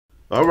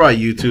All right,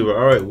 YouTube.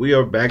 All right, we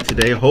are back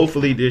today.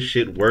 Hopefully this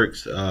shit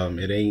works.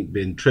 It ain't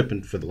been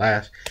tripping for the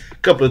last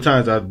couple of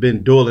times I've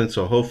been dueling,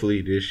 so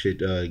hopefully this shit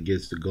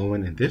gets to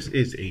going. And this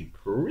is a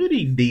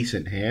pretty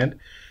decent hand.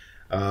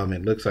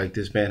 It looks like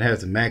this man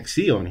has a max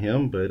C on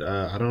him, but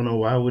I don't know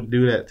why I would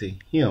do that to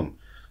him.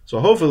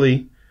 So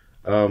hopefully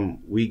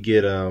we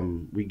get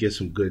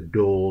some good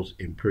duels.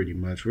 And pretty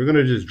much we're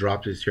gonna just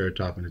drop this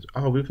Terratop and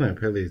oh, we're playing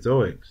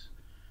Paleozoics.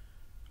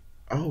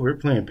 Oh, we're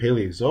playing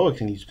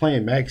Paleozoics and he's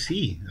playing Max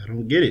C. I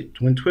don't get it.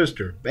 Twin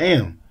Twister.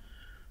 Bam.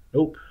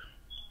 Nope.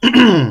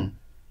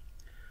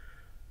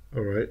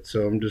 Alright,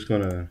 so I'm just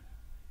gonna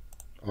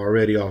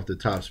already off the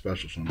top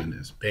special summon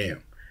this.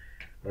 Bam.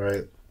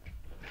 Alright.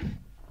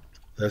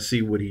 Let's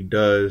see what he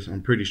does.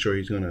 I'm pretty sure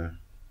he's gonna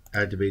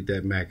activate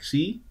that Max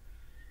C.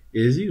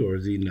 Is he or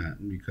is he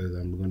not? Because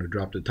I'm gonna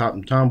drop the top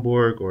and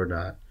Tomborg or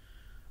not.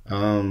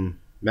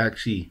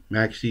 Max C.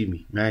 Max C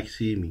me. Max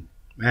C me.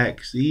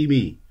 Max C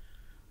me.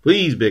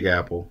 Please, Big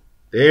Apple.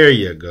 There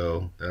you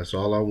go. That's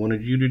all I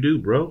wanted you to do,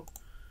 bro.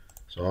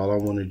 That's all I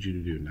wanted you to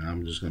do. Now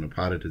I'm just gonna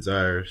Pot of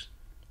Desires,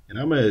 and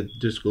I'm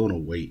just gonna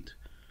wait.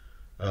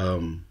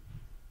 That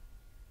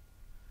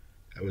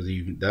was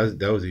even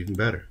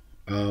better.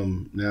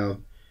 I'm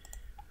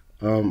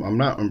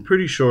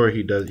pretty sure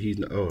he does.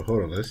 Oh,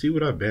 hold on. Let's see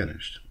what I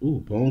banished.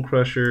 Ooh, Bone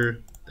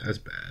Crusher. That's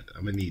bad.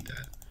 I'm gonna need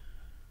that.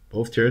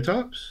 Both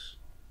Terratops.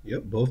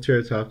 Yep, both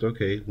Terratops.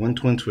 Okay, one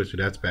Twin Twister.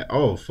 That's bad.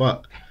 Oh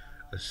fuck.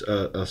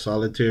 A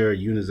Solitaire,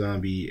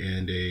 Unizombie,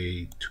 and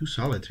a 2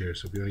 Solitaire,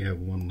 so we only have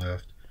 1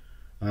 left.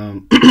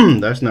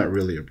 That's not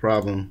really a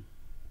problem.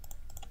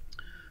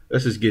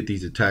 Let's just get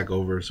these attack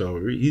over. So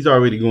he's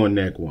already going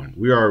neck 1.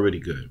 We're already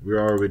good.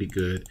 We're already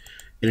good.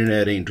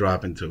 Internet ain't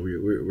dropping, so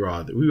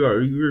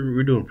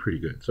we're doing pretty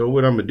good. So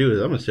what I'm gonna do is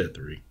I'm gonna set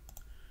 3.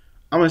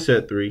 I'm gonna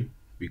set 3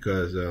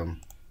 because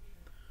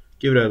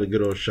give it out a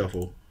good old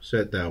shuffle.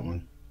 Set that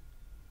one.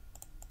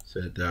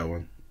 Set that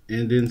one.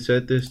 And then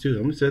set this too.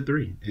 I'm gonna set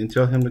 3 and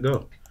tell him to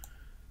go.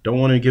 Don't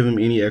want to give him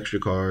any extra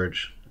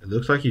cards. It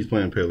looks like he's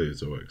playing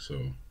Paleozoic,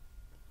 so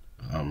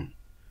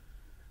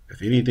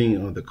if anything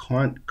on the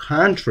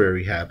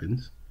contrary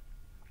happens,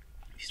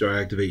 you start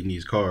activating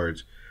these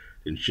cards,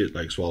 then shit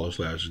like Swallow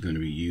Slash is gonna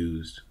be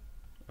used.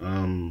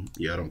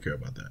 Yeah, I don't care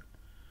about that.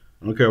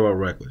 I don't care about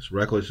Reckless.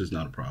 Reckless is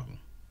not a problem.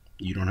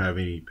 You don't have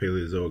any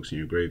Paleozoics in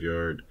your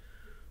graveyard.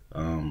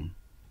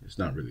 It's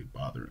not really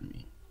bothering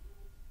me.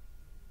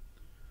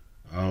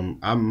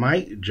 I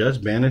might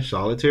just banish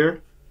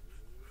Solitaire.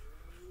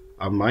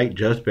 I might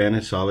just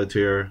banish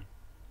Solitaire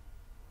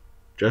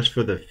just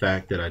for the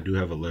fact that I do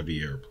have a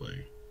Leviair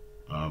play.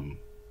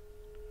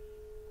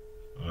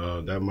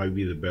 That might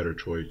be the better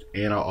choice.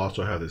 And I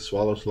also have the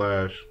Swallow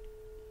Slash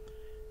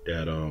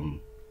that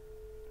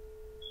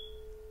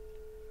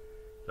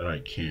I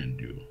can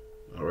do.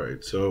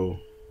 Alright, so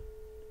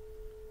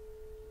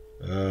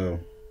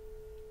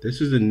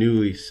this is a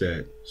newly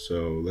set,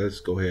 so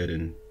let's go ahead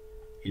and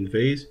in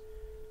phase.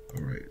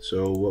 Alright,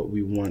 so what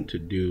we want to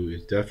do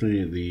is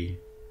definitely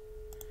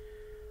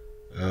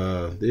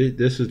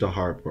this is the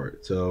hard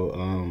part. So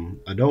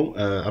I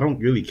don't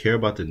really care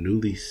about the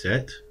newly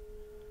set.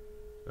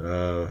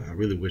 I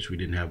really wish we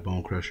didn't have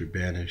Bone Crusher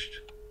banished.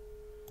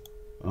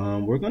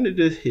 We're gonna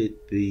just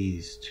hit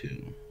these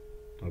 2.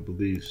 I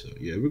believe so.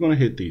 Yeah, we're gonna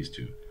hit these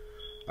 2.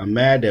 I'm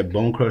mad that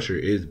Bone Crusher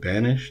is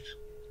banished.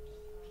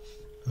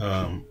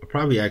 I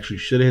probably actually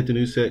should have hit the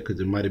new set because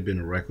it might have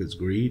been a Reckless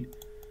Greed.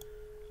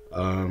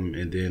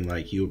 And then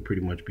like he would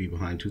pretty much be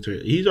behind 2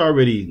 turns. He's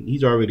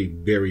already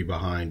very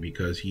behind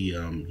because he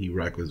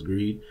Reckless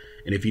Greed,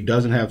 and if he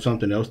doesn't have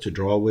something else to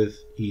draw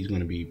with, he's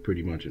gonna be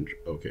pretty much in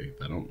okay.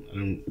 I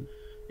don't.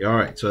 Yeah, all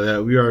right,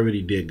 so we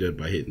already did good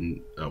by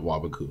hitting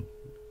Wabaku.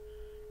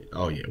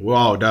 Oh yeah,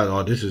 well,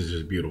 this is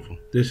just beautiful.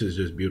 This is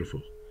just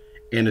beautiful,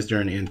 and it's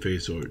during the end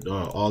phase, so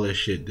all this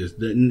shit,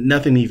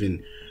 nothing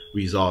even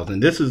resolves,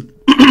 and this is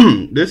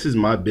this is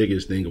my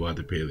biggest thing about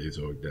the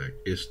Paleozoic deck.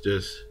 It's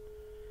just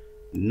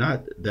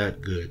not that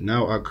good.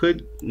 Now I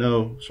could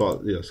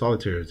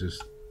Solitaire is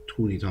just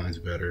 20 times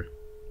better.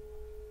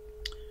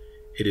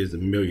 It is a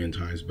million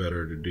times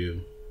better to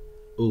do.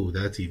 Oh,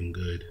 that's even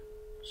good.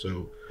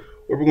 So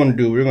what we're gonna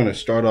do, we're gonna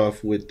start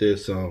off with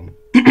this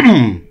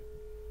I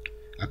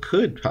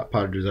could Pot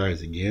of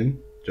Desires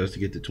again just to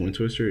get the Twin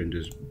Twister and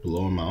just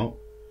blow him out,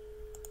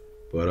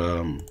 but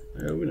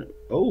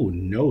oh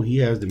no, he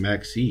has the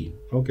Max C.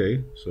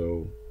 Okay,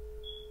 so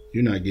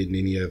you're not getting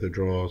any other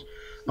draws.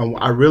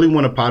 I really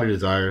want a Pot of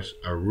Desires.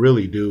 I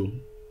really do.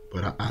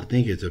 But I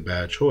think it's a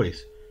bad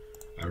choice.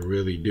 I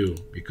really do.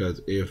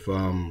 Because if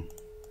I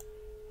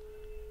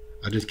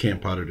just can't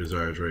Pot of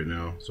Desires right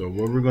now. So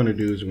what we're going to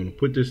do is we're going to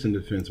put this in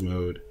defense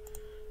mode.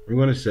 We're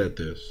going to set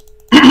this.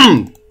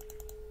 Going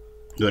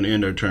to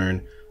end our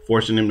turn,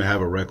 forcing him to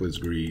have a Reckless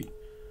Greed.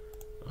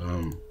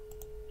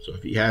 So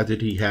if he has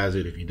it, he has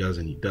it. If he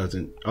doesn't, he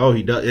doesn't. Oh,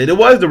 he does. It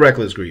was the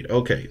Reckless Greed.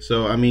 Okay,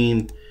 so I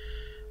mean,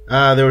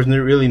 there was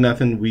really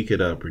nothing we could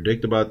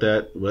predict about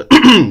that, but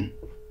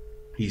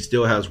he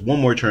still has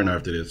 1 more turn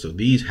after this, so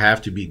these have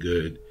to be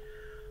good.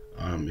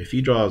 If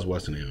he draws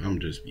what's in it, I'm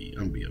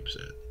be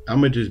upset. I'm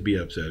gonna just be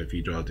upset if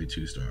he draws the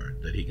 2-star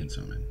that he can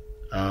summon.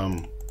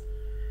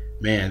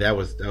 Man, that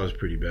was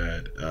pretty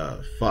bad.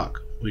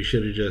 Fuck. We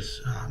should have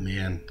just. Oh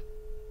man.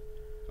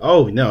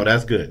 Oh no,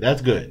 that's good.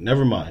 That's good.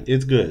 Never mind.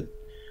 It's good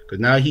because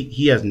now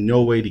he has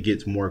no way to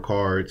get more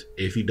cards.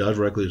 If he does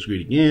Reckless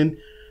Greed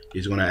again,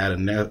 he's gonna add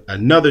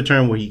another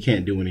turn where he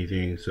can't do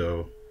anything.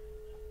 So.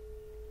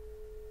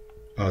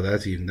 Oh,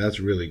 that's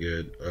really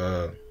good.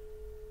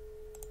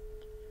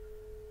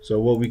 So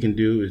what we can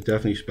do is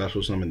definitely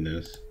special summon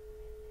this.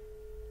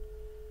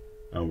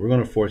 We're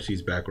gonna force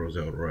these back rows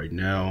out right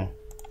now.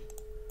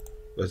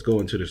 Let's go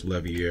into this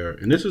Leviair,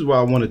 and this is why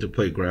I wanted to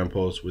play Grand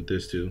Pulse with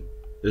this too.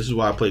 This is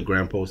why I played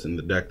Grand Pulse in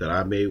the deck that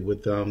I made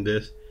with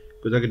this,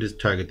 because I could just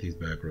target these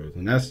back rows,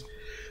 and that's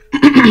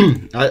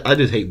I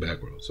just hate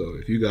back rows. So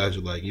if you guys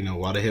are like, you know,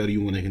 why the hell do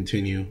you want to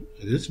continue?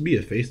 This would be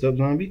a face up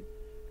zombie,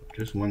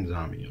 just one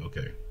zombie,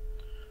 okay.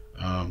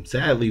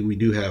 Sadly, we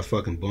do have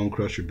fucking Bone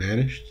Crusher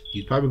banished.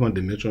 He's probably going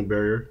to Dimensional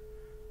Barrier.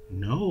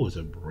 No, it's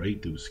a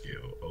breakthrough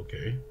skill.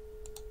 Okay.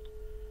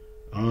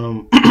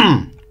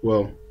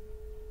 Well,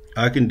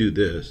 I can do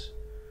this.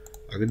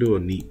 I can do a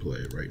neat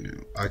play right now.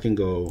 I can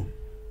go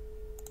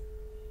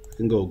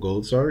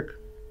Gold Sark,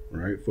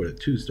 right, for the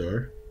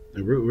 2-star.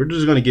 And we're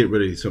just going to get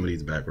rid of some of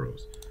these back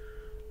rows.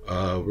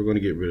 We're going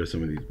to get rid of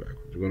some of these back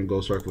rows. We're going to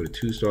Gold Sark for the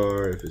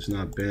 2-star. If it's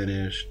not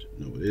banished,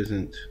 no, it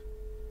isn't.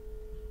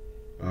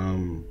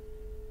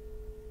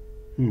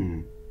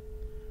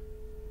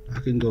 I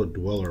can go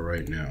Dweller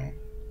right now.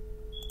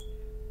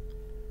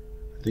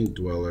 I think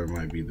Dweller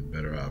might be the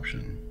better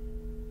option.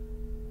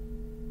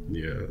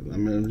 Yeah,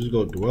 I'm gonna just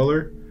go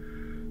Dweller,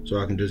 so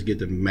I can just get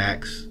the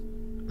max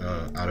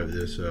out of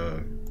this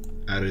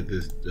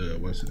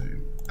what's the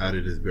name? Out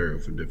of this burial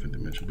for different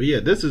dimension. But yeah,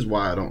 this is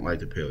why I don't like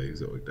the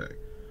Paleozoic deck.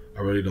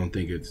 I really don't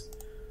think it's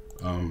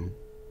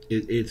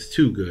it's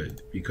too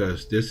good,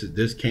 because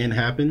this can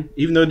happen.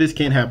 Even though this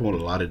can happen with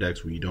a lot of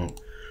decks where you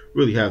don't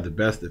really have the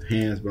best of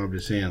hands, but I'm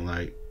just saying,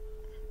 like,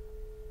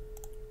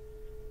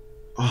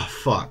 oh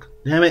fuck,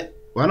 damn it,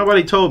 why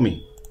nobody told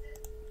me?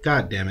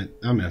 God damn it,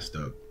 I messed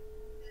up.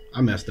 I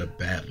messed up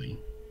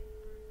badly.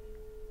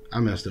 I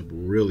messed up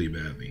really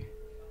badly.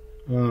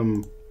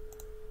 Bro,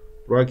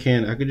 I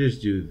could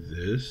just do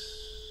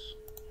this.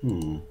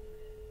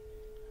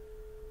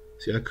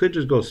 See, I could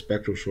just go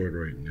Spectral Sword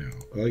right now.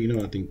 Oh, you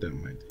know, I think that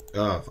might.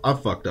 I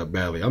fucked up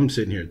badly. I'm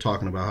sitting here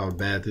talking about how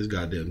bad this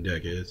goddamn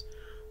deck is.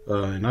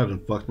 And I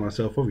done fucked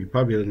myself over. He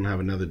probably doesn't have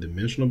another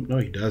dimensional. No,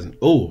 he doesn't.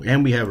 Oh,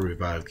 and we have a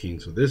Revive King,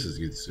 so this is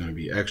going to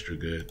be extra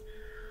good.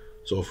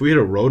 So if we hit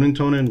a Rodent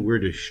Tonin, we're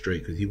just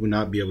straight, because he would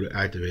not be able to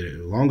activate it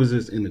as long as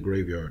it's in the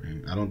graveyard.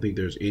 And I don't think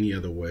there's any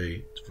other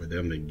way for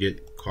them to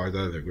get cards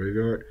out of their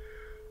graveyard.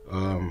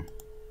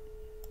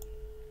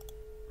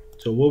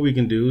 So what we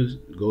can do is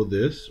go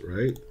this,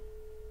 right?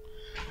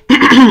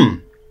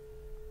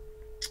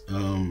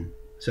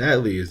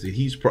 Sadly, is that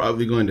he's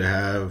probably going to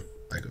have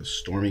like a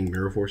Storming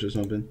Mirror Force or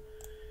something,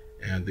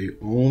 and the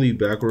only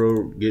back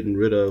row getting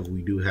rid of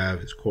we do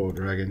have is Coral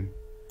Dragon.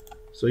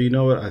 So you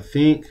know what, I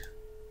think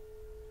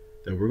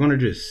that we're gonna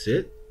just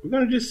sit. We're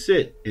gonna just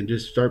sit and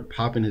just start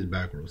popping his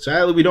back row.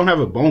 Sadly, we don't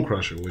have a Bone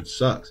Crusher, which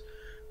sucks,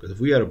 because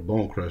if we had a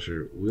Bone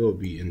Crusher, we'll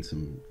be in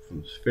some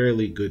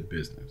fairly good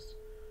business.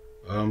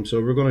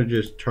 So we're gonna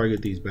just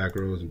target these back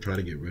rows and try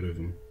to get rid of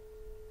them.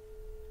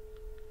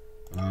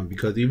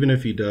 Because even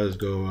if he does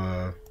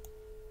go,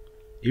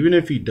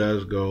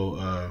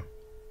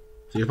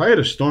 see, if I hit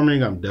a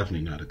Storming, I'm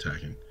definitely not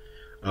attacking.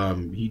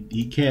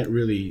 He can't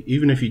really,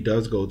 even if he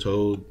does go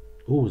Toad.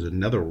 Oh, it was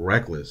another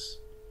Reckless.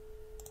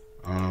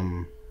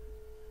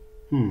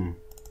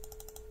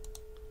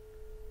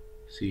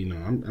 See, no,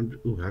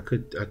 ooh, I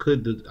could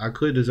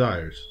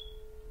Desires.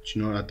 But,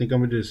 you know, I think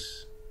I'm gonna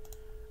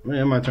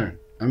end my turn.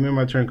 I'm in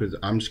my turn because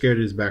I'm scared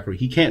of his back row.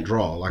 He can't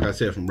draw, like I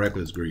said, from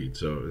Reckless Greed.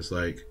 So it's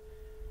like,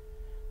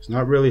 it's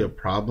not really a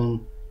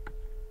problem.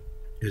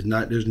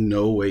 There's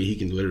no way he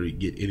can literally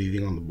get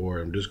anything on the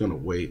board. I'm just gonna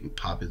wait and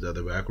pop his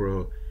other back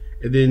row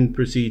and then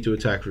proceed to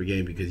attack for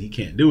game, because he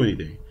can't do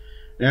anything.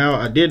 Now,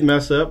 I did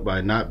mess up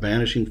by not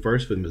banishing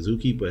first for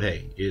Mizuki, but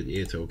hey,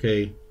 it's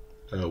okay.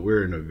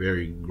 We're in a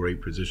very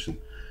great position.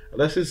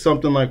 Unless it's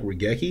something like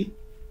Regeki.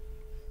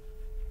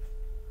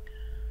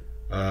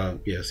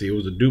 Yeah, see, it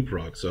was a dupe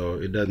rock, so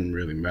it doesn't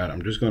really matter.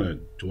 I'm just gonna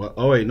dwell.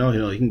 Oh wait, no,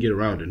 he can get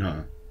around it,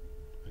 huh?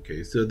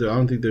 Okay, so I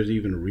don't think there's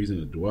even a reason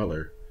to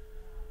Dweller.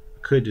 I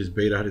could just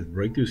bait out his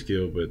breakthrough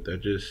skill, but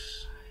that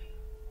just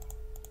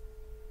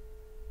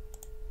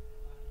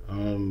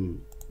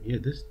yeah,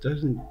 this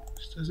doesn't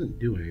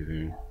do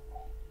anything.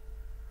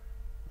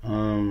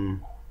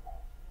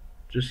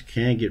 Just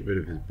can't get rid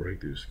of his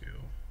breakthrough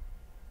skill.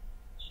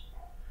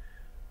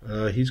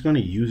 He's gonna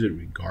use it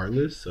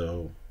regardless,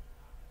 so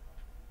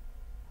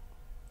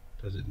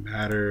does it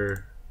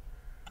matter?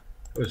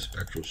 Oh, a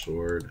Spectral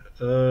Sword.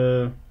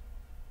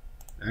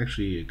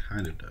 Actually, it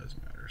kind of does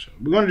matter. So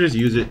we're gonna just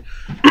use it,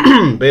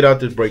 bait out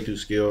this breakthrough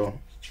skill.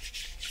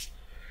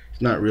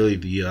 It's not really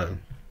the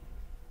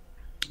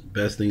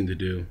best thing to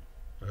do.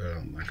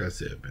 Like I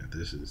said, man,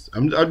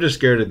 I'm just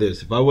scared of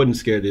this. If I wasn't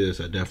scared of this,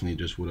 I definitely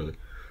just would have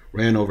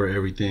ran over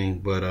everything.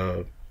 But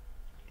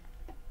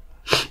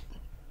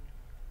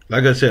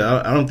like I said,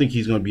 I don't think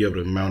he's going to be able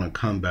to mount a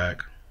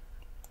comeback.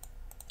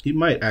 He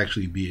might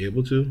actually be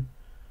able to.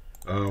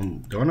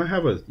 Don't I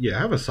have a, yeah, I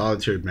have a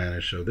solitary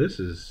banish, so this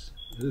is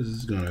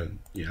gonna,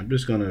 yeah, I'm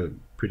just gonna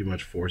pretty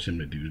much force him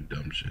to do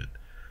dumb shit.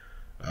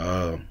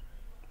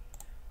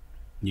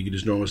 You can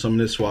just normally summon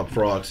this, swap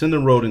frog, send the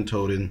rodent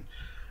totem,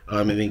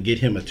 and then get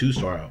him a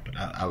 2-star out. But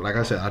like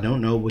I said, I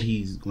don't know what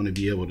he's going to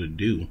be able to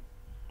do.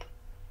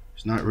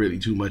 It's not really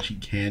too much he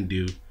can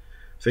do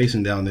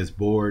facing down this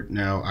board.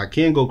 Now I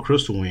can go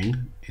Crystal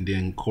Wing and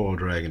then Coral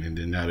Dragon, and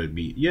then that'd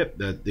be, yep,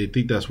 that, they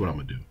think that's what I'm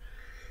gonna do.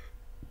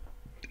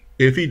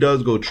 If he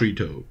does go Tree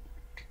Toad,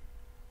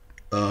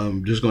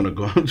 I'm just gonna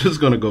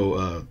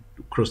go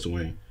Crystal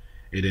Wing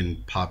and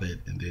then pop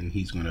it, and then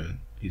he's gonna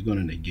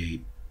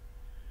negate.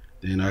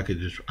 Then I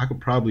could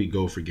probably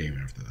go for game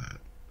after that.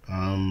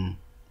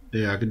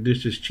 Yeah, I could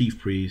just Chief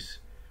Priest.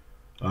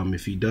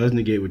 If he does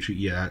negate with Tree,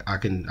 yeah, I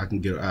can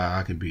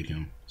beat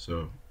him.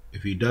 So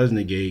if he does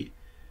negate,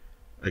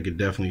 I could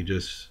definitely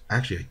just,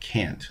 actually I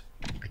can't.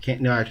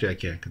 No, actually I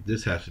can't, because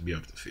this has to be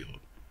off the field.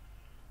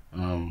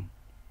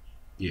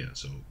 Yeah,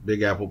 so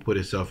Big Apple put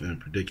himself in a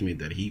predicament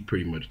that he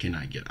pretty much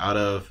cannot get out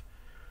of.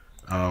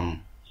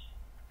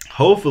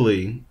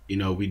 Hopefully, you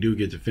know, we do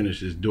get to finish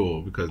this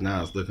duel, because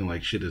now it's looking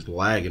like shit is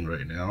lagging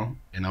right now,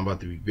 and I'm about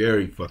to be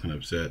very fucking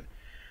upset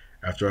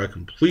after I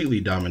completely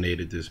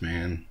dominated this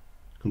man.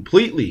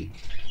 Completely.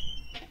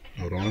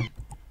 Hold on.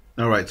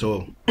 Alright,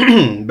 so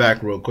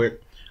back real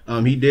quick.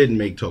 He did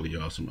make totally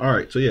awesome.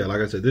 Alright, so yeah,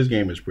 like I said, this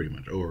game is pretty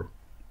much over.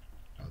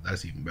 Oh,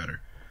 that's even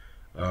better.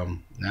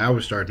 Now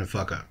we're starting to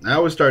fuck up.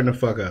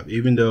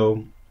 Even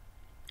though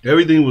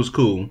everything was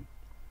cool,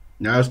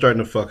 now it's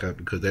starting to fuck up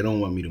because they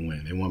don't want me to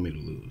win. They want me to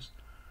lose.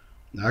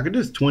 Now I could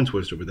just Twin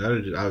Twister, but that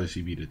would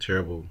obviously be the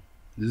terrible.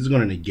 This is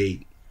going to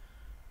negate.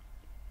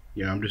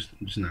 Yeah, I'm just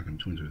not going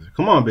to Twin Twister.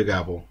 Come on, Big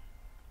Apple.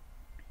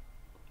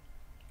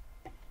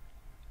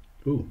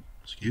 Ooh,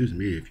 excuse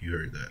me if you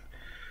heard that.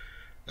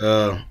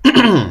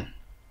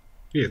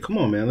 Yeah, come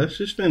on, man. Let's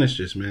just finish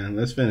this, man.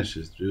 Let's finish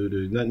this, dude.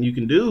 There's nothing you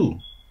can do.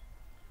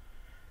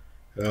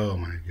 Oh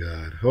my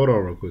god. Hold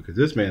on real quick, because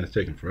this man is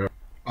taking forever.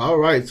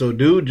 Alright, so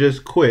dude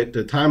just quit.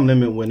 The time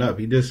limit went up.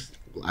 He just,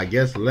 I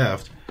guess,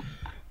 left.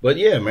 But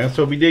yeah, man,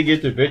 so we did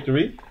get the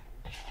victory.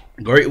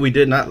 Great, we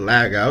did not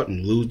lag out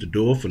and lose the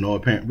duel for no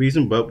apparent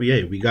reason. But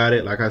yeah, we got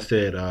it. Like I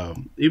said,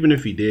 even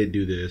if he did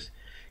do this,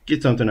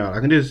 get something out. I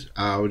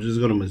was just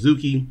going to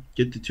Mizuki,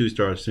 get the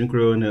 2-star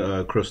Synchro and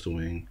the Crystal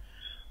Wing.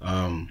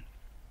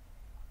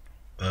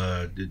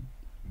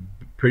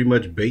 Pretty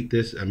much bait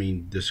this. I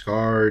mean,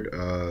 discard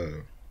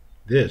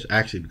this,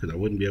 actually, because I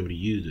wouldn't be able to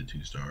use the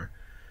 2-star.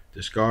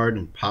 Discard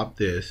and pop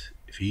this.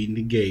 If he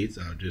negates,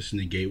 I'll just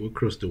negate with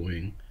Crystal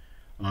Wing.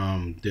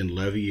 Then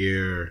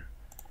Levier,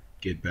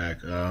 get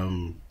back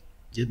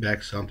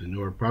something,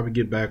 or probably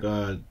get back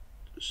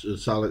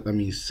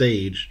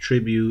Sage,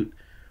 Tribute,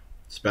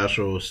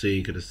 Special,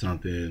 Sync or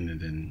something, and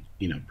then,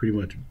 you know, pretty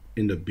much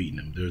end up beating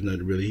him. There's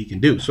nothing really he can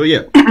do. So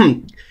yeah,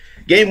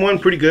 game 1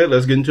 pretty good.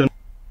 Let's get into it.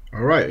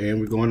 All right,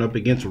 and we're going up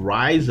against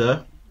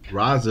Raza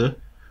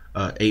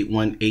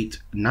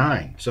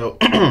 8189. So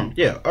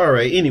yeah, all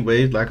right.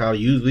 Anyways, like I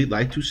usually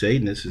like to say,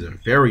 and this is a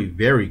very,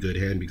 very good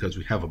hand because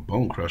we have a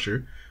Bone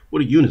Crusher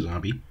with a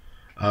Unizombie,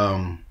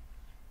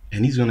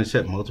 and he's going to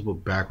set multiple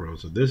back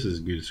rows. So this is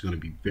good. It's going to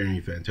be very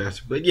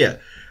fantastic. But yeah,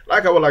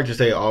 like I would like to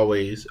say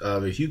always,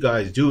 if you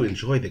guys do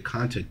enjoy the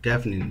content,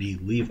 definitely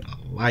leave a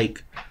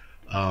like.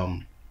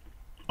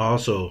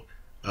 Also,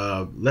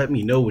 let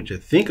me know what you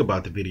think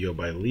about the video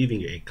by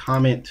leaving a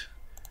comment.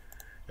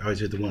 I always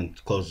hit the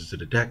ones closest to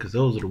the deck, because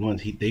those are the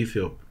ones they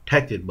feel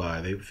protected by.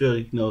 They feel,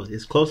 you know,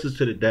 it's closest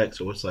to the deck,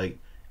 so it's like,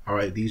 all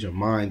right, these are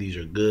mine, these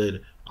are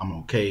good, I'm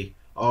okay.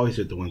 I always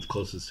hit the ones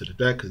closest to the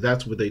deck, because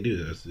that's what they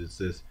do. It's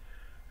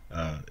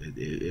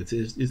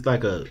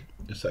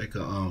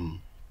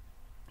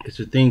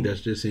a thing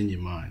that's just in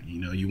your mind.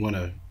 You know, you want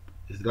to.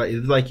 It's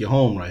like your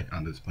home right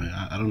on this plan.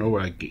 I don't know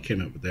where I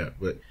came up with that,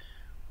 but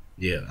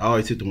yeah, I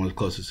always hit the ones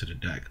closest to the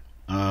deck.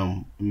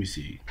 Let me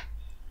see.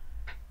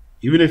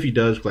 Even if he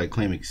does like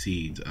claim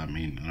exceeds, I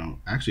mean,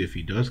 if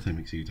he does claim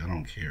exceeds, I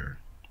don't care.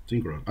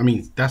 Synchros. I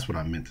mean, that's what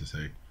I meant to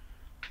say.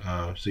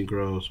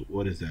 Synchros.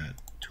 What is that?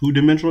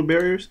 2-dimensional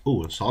barriers.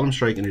 Oh, a Solemn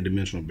Strike and a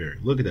dimensional barrier.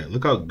 Look at that.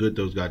 Look how good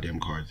those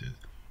goddamn cards is.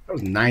 That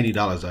was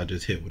 $90 I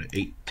just hit with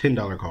an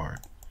 $10 card.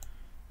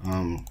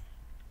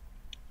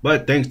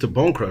 But thanks to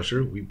Bone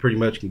Crusher, we pretty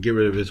much can get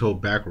rid of his whole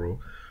back row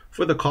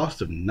for the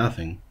cost of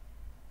nothing.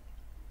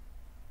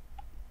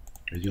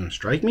 Is he gonna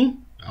strike me?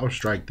 I'll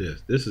strike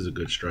this. This is a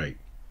good strike.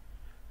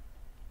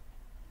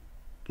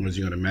 Was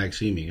he gonna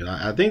Maxine me?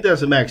 I think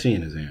that's a Maxine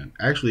in his hand.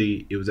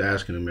 Actually, it was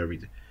asking him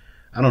everything.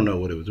 I don't know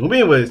what it was. Well,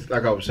 anyways,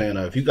 like I was saying,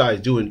 if you guys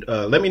do,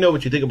 let me know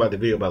what you think about the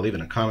video by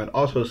leaving a comment.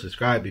 Also,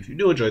 subscribe if you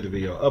do enjoy the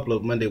video. I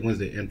upload Monday,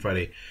 Wednesday, and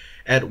Friday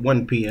at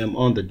 1 p.m.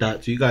 on the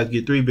dot. So you guys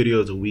get 3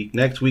 videos a week.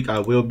 Next week, I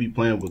will be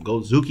playing with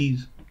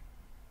Gozukis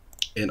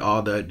and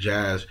all that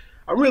jazz.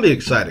 I'm really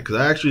excited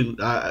because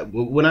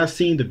when I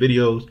seen the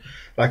videos,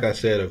 like I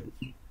said, of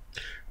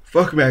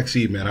Fuck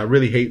Maxi, man. I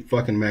really hate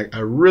fucking Mac. I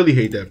really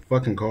hate that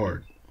fucking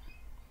card.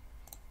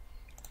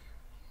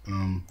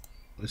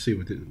 Let's see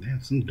what this.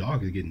 Damn, some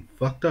dog is getting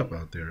fucked up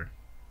out there.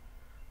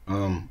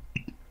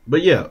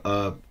 But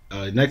yeah,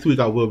 next week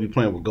I will be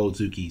playing with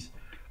Godzukis.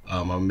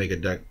 I'm gonna make a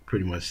deck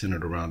pretty much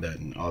centered around that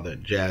and all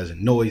that jazz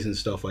and noise and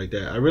stuff like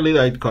that. I really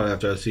like the card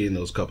after I've seen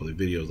those couple of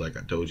videos, like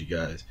I told you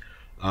guys.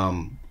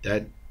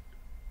 That.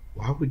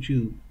 Why would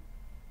you?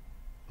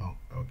 Oh,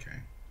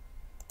 okay.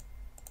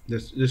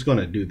 Just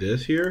gonna do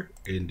this here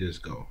and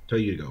just go. Tell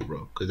you to go,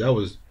 bro, because that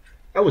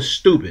was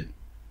stupid.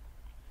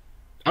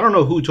 I don't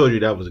know who told you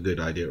that was a good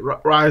idea.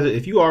 Ryza,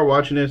 if you are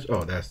watching this,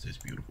 oh, that's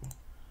just beautiful.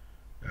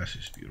 That's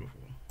just beautiful.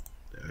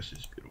 That's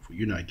just beautiful.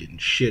 You're not getting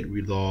shit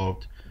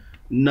resolved.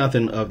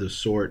 Nothing of the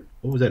sort.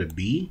 What was that, a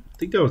B? I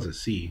think that was a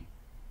C.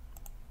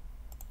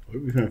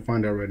 We're going to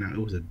find out right now. It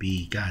was a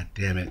B. God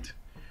damn it.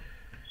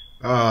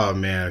 Oh,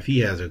 man. If he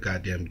has a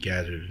goddamn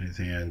gadget in his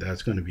hand,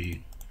 that's going to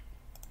be...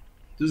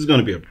 This is going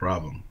to be a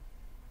problem.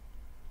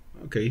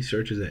 Okay, he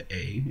searches at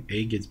A.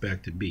 A gets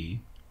back to B.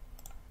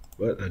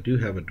 But I do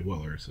have a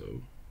dweller,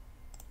 so...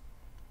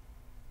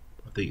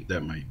 I think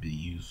that might be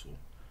useful.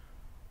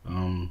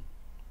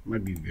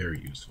 Might be very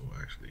useful,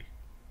 actually.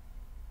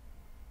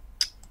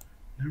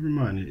 Never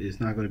mind,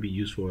 it's not going to be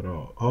useful at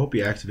all. I hope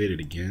you activate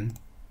it again.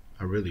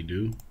 I really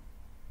do.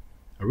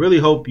 I really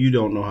hope you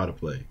don't know how to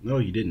play. No,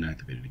 you didn't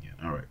activate it again.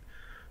 Alright.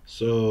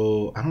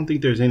 So, I don't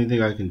think there's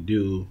anything I can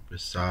do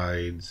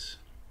besides...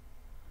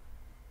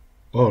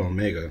 Oh,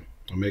 Omega.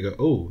 Omega.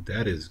 Oh,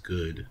 that is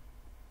good.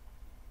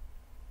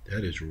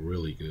 That is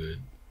really good.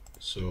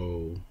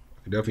 So,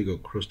 I can definitely go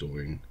Crystal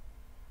Wing.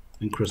 I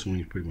think Crystal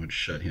Wing pretty much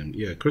shut him.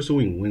 Yeah, Crystal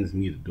Wing wins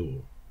me the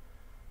duel.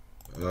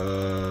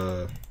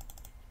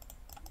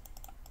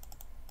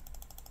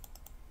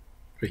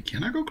 Wait,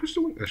 can I go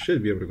Crystal Wing? I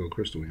should be able to go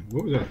Crystal Wing.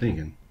 What was I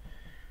thinking?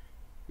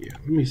 Yeah,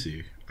 let me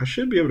see. I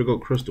should be able to go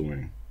Crystal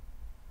Wing.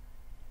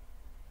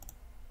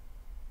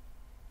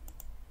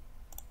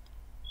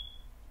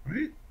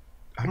 Right?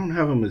 I don't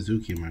have a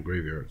Mizuki in my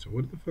graveyard, so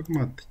what the fuck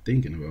am I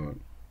thinking about?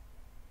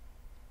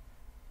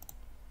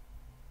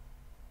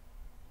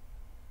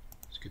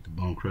 Get the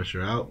Bone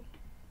Crusher out.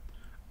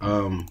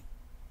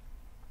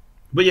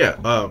 But yeah,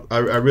 I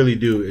really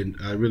do, and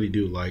I really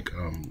do like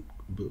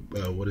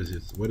what is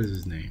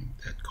his name?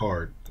 That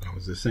card that I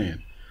was just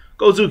saying.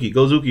 Gozuki.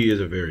 Gozuki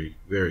is a very,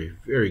 very,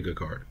 very good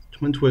card.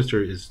 Twin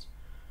Twister is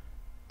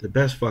the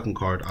best fucking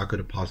card I could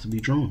have possibly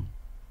drawn.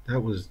 That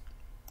was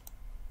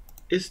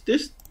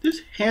this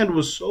hand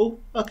was so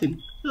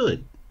fucking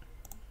good.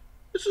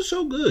 This is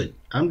so good.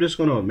 I'm just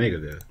gonna Omega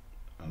that.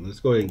 Let's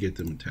go ahead and get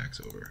them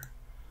attacks over.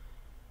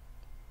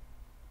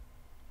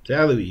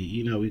 Sadly,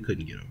 you know, we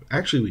couldn't get over.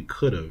 Actually, we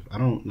could have. I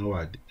don't know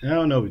why. I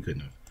don't know. We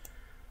couldn't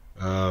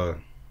have.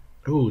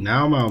 Oh,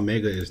 now my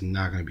Omega is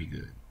not going to be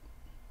good.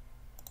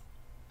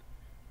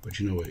 But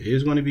you know what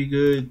is going to be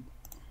good?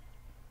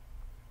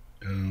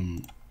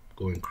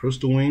 Going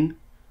Crystal Wing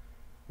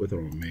with an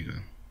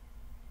Omega.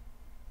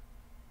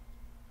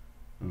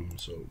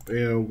 So,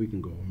 bam, we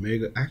can go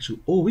Omega.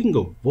 Actually, oh, we can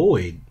go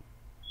Void.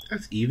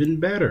 That's even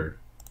better.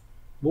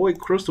 Void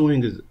Crystal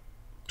Wing is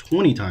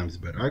 20 times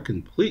better. I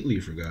completely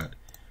forgot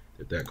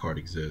that card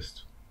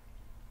exists.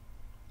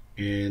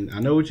 And I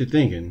know what you're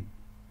thinking.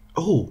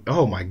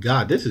 Oh my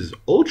god, this is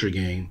Ultra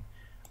Game.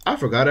 I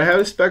forgot I have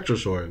a Spectral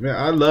Sword. Man,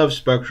 I love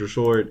Spectral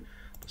Sword.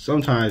 But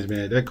sometimes,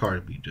 man, that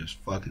card be just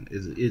fucking...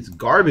 It's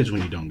garbage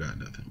when you don't got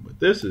nothing. But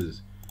this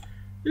is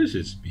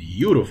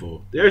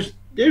beautiful. There's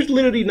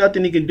literally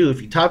nothing he can do.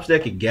 If he top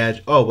deck a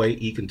gadget... Oh, wait,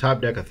 he can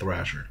top deck a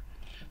Thrasher.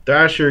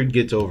 Thrasher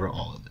gets over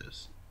all of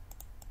this.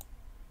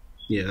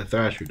 Yeah, the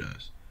Thrasher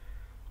does.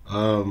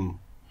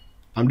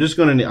 I'm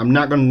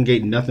not gonna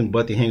negate nothing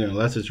but the hanger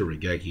unless it's a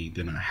Regeki.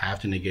 Then I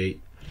have to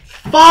negate.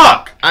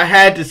 Fuck! I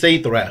had to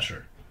say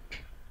Thrasher.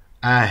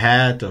 I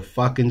had to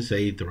fucking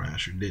say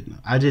Thrasher, didn't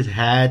I? I just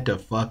had to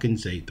fucking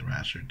say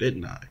Thrasher,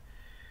 didn't I?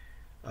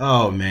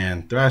 Oh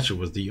man, Thrasher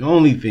was the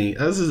only thing.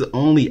 This is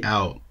only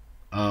out.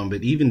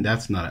 But even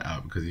that's not an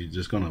out because you're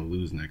just gonna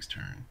lose next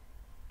turn.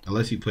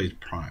 Unless he plays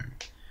Prime.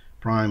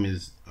 Prime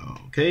is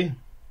okay.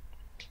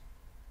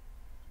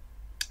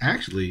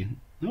 Actually,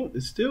 no,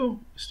 it's still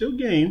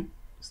game.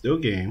 Still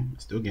game.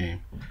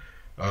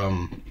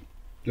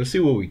 Let's see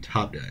what we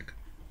top deck.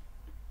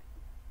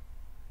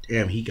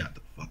 Damn, he got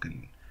the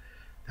fucking...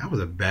 That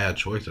was a bad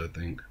choice, I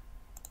think.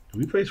 Do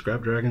we play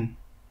Scrap Dragon?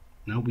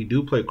 No, we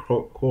do play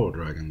Coral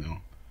Dragon, though.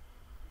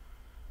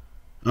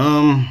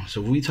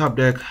 So if we top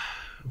deck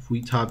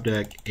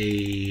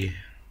a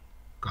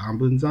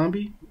Goblin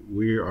Zombie,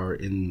 we are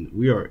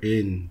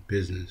in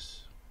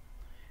business.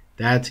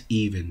 That's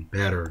even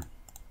better.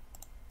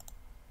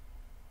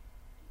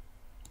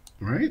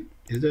 Right?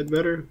 Is that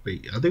better?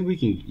 Wait, I think we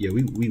can... Yeah,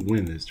 we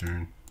win this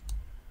turn.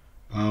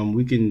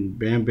 We can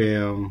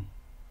bam.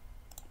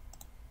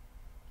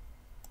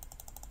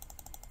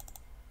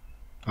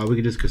 Oh, we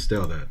can just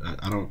Castell that.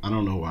 I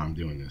don't know why I'm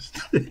doing this.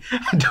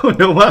 I don't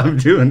know why I'm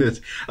doing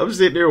this. I'm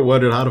sitting there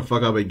wondering how the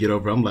fuck I would get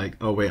over. I'm like,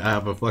 oh wait, I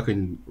have a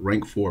fucking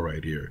rank 4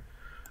 right here.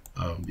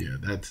 Yeah,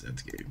 that's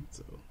game.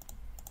 So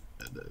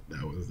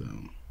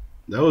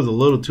that was a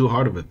little too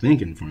hard of a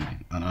thinking for me,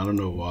 and I don't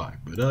know why.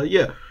 But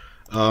yeah,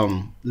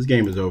 this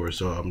game is over,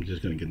 so I'm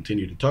just going to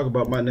continue to talk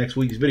about my next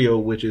week's video,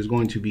 which is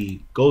going to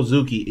be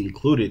Gozuki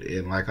included.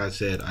 And like I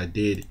said, I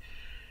did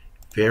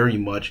very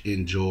much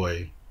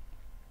enjoy.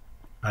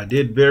 I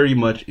did very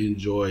much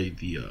enjoy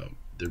the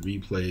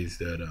replays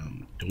that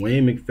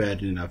Dwayne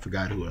McFadden, I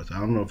forgot who else. I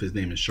don't know if his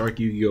name is Shark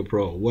Yu-Gi-Oh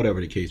Pro or whatever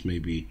the case may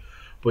be.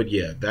 But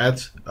yeah,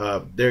 that's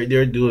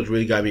their duels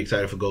really got me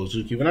excited for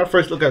Gozuki. When I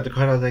first looked at the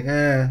card, I was like,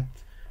 eh.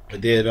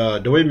 But then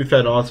Dwayne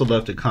McFadden also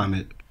left a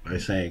comment by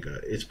saying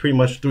it's pretty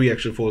much 3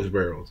 extra foolish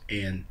barrels,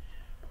 and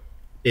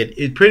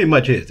it pretty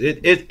much is.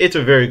 It's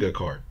a very good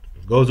card.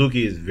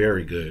 Gozuki is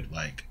very good.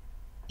 Like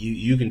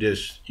you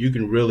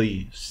can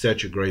really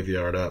set your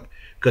graveyard up,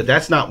 because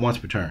that's not once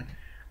per turn.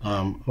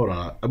 Hold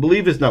on, I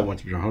believe it's not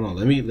once per turn. Hold on,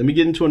 let me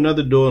get into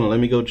another duel and let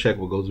me go check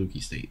what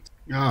Gozuki states.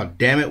 Oh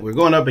damn it, we're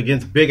going up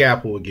against Big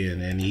Apple again,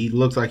 and he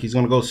looks like he's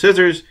gonna go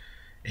scissors,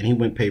 and he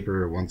went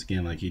paper once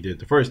again like he did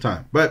the first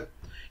time. But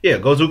yeah,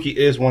 Gozuki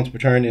is once per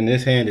turn, and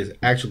this hand is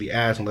actually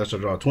ass unless I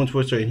draw a Twin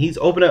Twister, and he's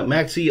opened up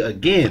Maxi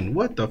again.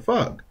 What the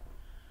fuck?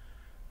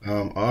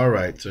 All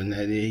right, so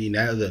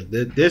now look,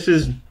 this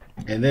is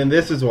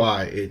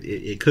why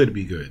it could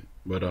be good,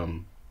 but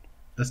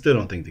I still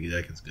don't think the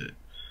deck is good.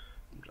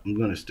 I'm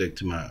gonna stick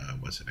to my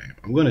what's the name?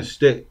 I'm gonna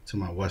stick to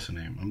my what's the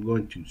name? I'm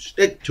going to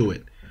stick to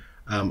it.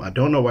 I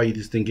don't know why you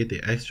just didn't get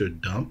the extra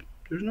dump.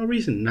 There's no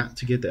reason not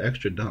to get the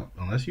extra dump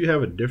unless you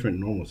have a different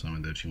normal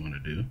summon that you want to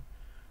do.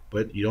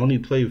 But you only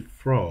play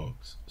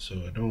frogs, so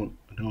I don't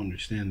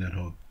understand that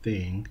whole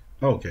thing.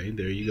 Okay,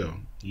 there you go.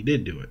 You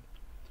did do it.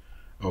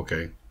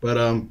 Okay, but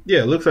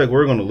yeah, it looks like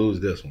we're gonna lose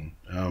this one.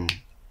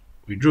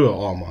 We drew an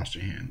all monster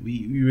hand.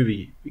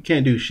 We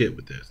can't do shit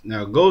with this.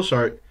 Now Ghost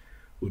Art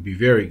would be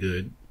very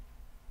good.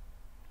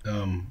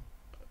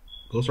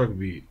 Ghost Art would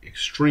be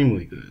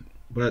extremely good,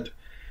 but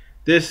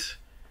this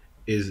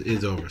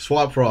is over.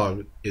 Swap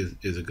Frog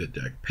is a good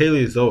deck.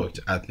 Paleozoics,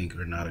 I think,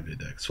 are not a good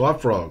deck. Swap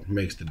Frog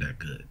makes the deck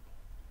good.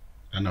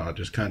 I know I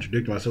just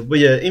contradicted myself, but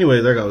yeah.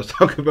 Anyways, like I was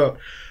talking about,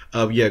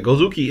 yeah,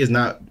 Gozuki is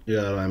not,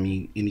 I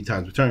mean, any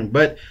times per turn,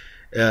 but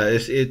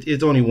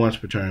it's only once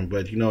per turn.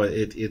 But you know,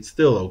 it's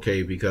still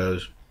okay,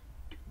 because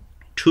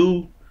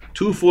two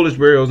foolish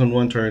burials in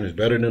one turn is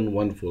better than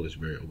 1 foolish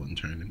burial in one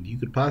turn, and you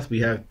could possibly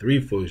have 3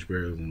 foolish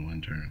burials in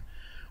one turn,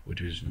 which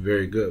is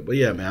very good. But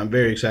yeah, man, I'm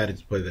very excited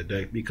to play that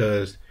deck,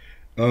 because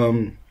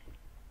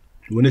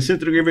when it's sent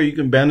to the graveyard, you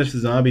can banish the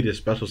zombie to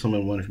special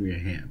summon one from your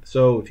hand.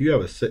 So if you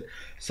have a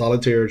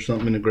solitaire or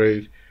something in the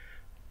grave,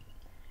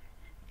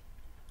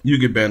 you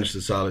can banish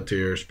the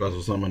solitaire,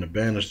 special summon a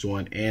banished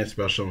one, and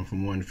special summon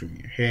from one from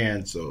your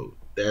hand. So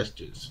that's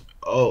just,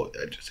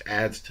 that just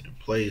adds to the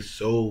play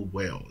so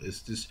well.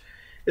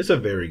 It's a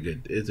very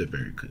good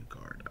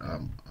card. I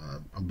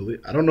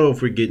don't know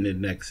if we're getting it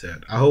next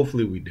set.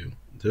 Hopefully we do.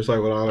 Just like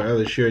with all the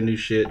other Shiranui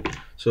shit.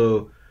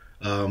 So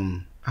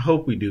I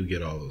hope we do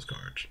get all those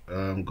cards.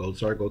 Gold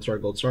Sark.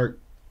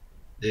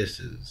 This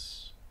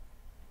is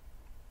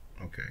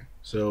okay.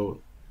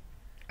 So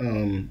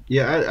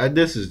yeah,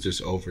 this is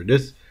just over.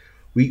 This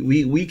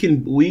we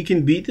can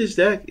beat this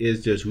deck.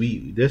 It's just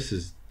we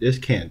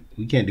can't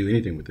do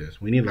anything with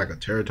this. We need like a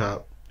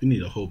Terratop. We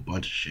need a whole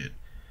bunch of shit.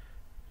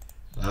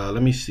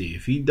 Let me see.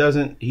 If he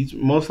doesn't, he's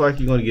most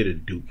likely going to get a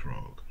Dupe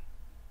Frog.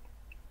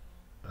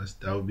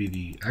 That would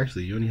be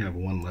actually, you only have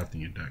 1 left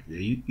in your deck.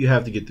 Yeah, you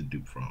have to get the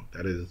Dupe Frog.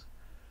 That is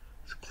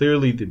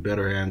clearly the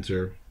better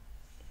answer.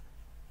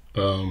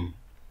 You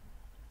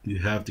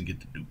have to get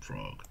the Dupe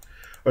Frog.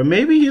 Or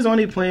maybe he's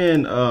only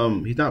playing,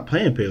 he's not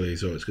playing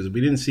Paleozoics, because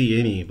we didn't see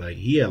any, like,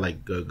 he had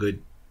like a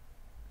good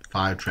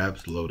 5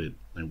 traps loaded,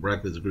 like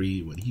Reckless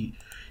Greed. When he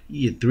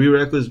had 3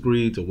 Reckless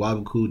Greed, a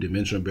Wabaku,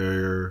 Dimensional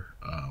Barrier.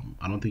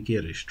 I don't think he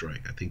had a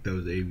Strike. I think that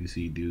was the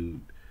ABC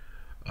dude.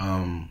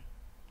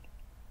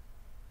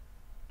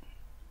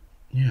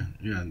 Yeah,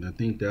 I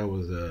think that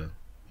was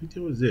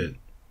it.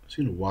 I've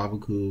seen a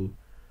Wabaku.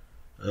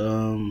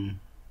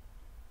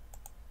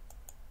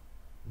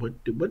 What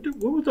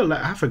was the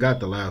last? I forgot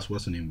the last.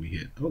 What's the name we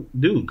hit? Oh,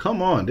 dude,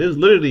 come on! There's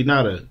literally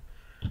not a.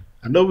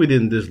 I know we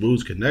didn't just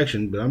lose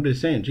connection, but I'm just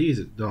saying,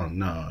 Jesus,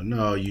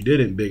 no, you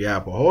didn't, Big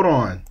Apple. Hold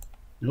on.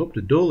 Nope,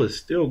 the duel is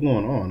still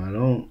going on. I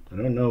don't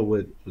know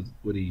what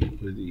he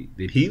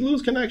did he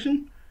lose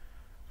connection?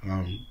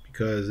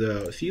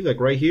 Because see, like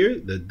right here,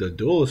 the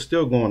duel is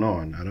still going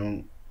on. I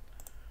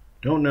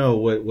don't know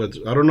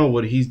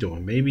what he's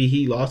doing. Maybe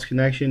he lost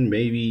connection.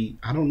 Maybe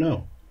I don't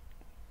know.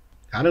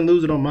 I didn't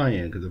lose it on my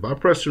end, because if I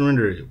press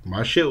surrender,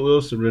 my shit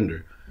will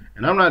surrender,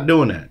 and I'm not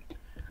doing that.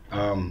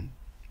 I want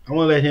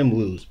to let him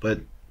lose,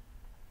 but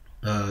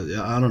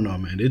I don't know,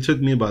 man. It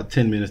took me about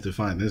 10 minutes to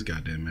find this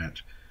goddamn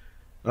match.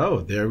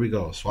 Oh, there we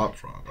go. Swap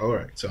Frog. All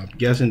right, so I'm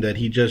guessing that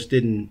he just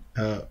didn't.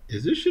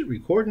 Is this shit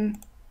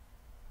recording?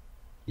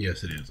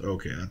 Yes, it is.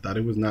 Okay, I thought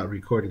it was not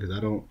recording because I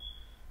don't.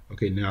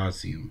 Okay, now I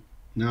see him.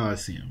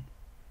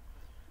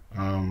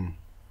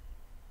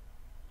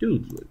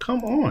 Dude,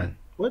 come on.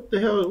 What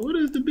the hell? What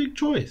is the big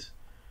choice?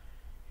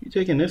 You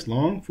taking this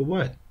long for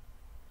what?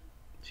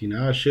 See,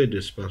 now I should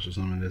just special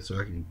summon this so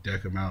I can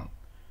deck him out.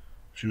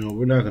 But, you know,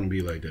 we're not going to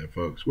be like that,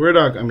 folks. We're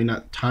not, I mean,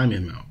 not time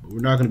him out, but we're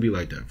not going to be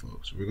like that,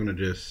 folks. We're going to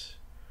just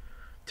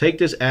take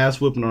this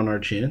ass whipping on our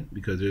chin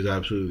because there's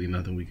absolutely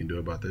nothing we can do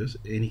about this.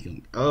 And he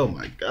can, oh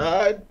my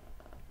God.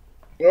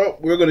 Well,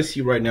 we're going to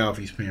see right now if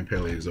he's playing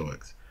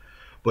Paleozoics.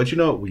 But, you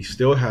know, we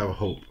still have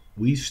hope.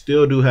 We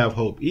still do have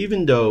hope.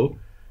 Even though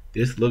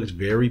this looks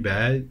very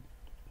bad,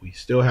 we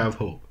still have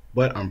hope.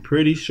 But I'm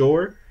pretty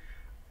sure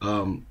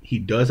he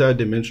does have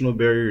dimensional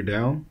barrier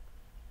down.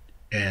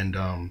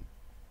 And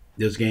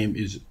this game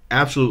is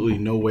absolutely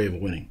no way of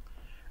winning.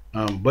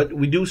 But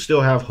we do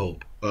still have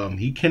hope.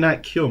 He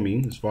cannot kill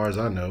me, as far as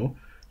I know.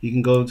 He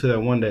can go to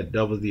that one that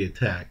doubles the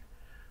attack.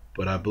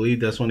 But I believe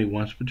that's only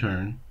once per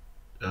turn.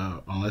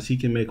 Unless he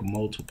can make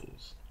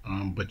multiples.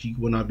 But you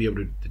will not be able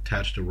to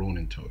detach the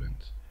Ronin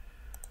totems.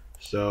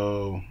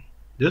 So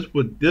this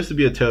would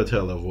be a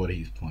telltale of what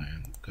he's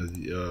playing. Because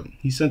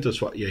he sent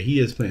us, yeah, he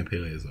is playing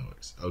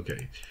Paleozoics.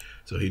 Okay.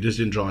 So he just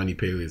didn't draw any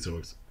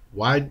Paleozoics.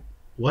 Why?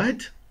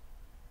 What?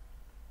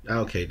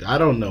 Okay, I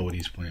don't know what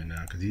he's playing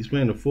now. Because he's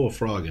playing the full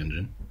frog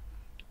engine.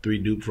 3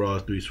 dupe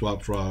frogs, 3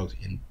 swap frogs,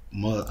 and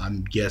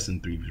I'm guessing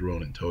 3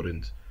 Ronin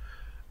totems.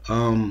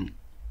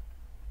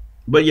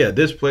 But yeah,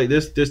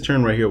 this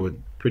turn right here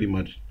would pretty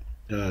much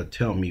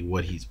tell me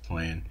what he's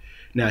playing.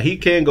 Now he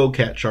can go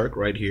cat shark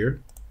right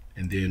here,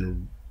 and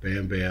then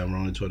bam bam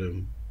Ronin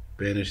totem,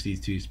 banish these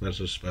 2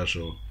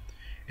 special,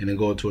 and then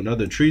go into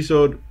another tree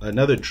toad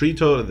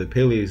of the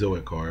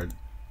Paleozoic card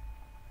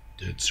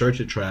to search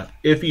a trap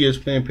if he is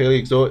playing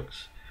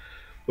Paleozoics,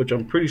 which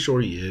I'm pretty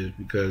sure he is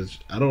because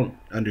I don't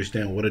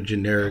understand what a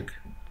generic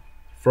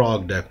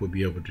frog deck would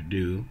be able to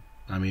do.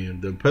 I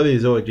mean, the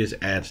Paleozoic just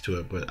adds to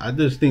it, but I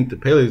just think the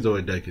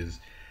Paleozoic deck is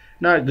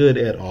not good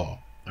at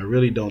all. I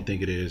really don't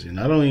think it is, and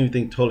I don't even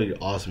think Totally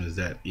Awesome is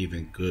that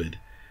even good,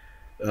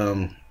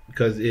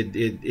 because it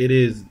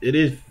is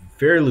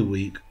fairly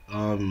weak.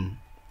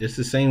 It's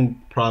the same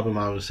problem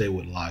I would say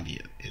with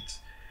Logia.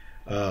 It's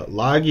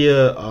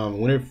Logia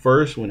when it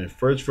first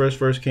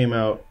came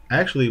out.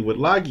 Actually, with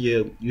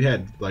Logia,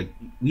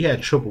 we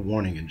had triple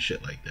warning and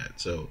shit like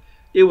that, so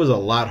it was a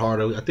lot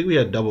harder. I think we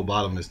had double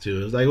bottomless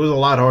too. It was a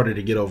lot harder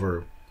to get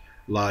over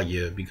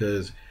Logia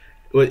because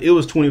it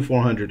was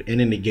 2400 and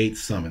it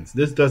negates summons.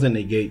 This doesn't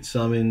negate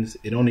summons.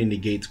 It only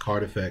negates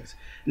card effects.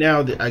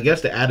 Now, I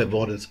guess the added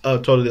bonus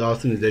of Totally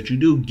Awesome is that you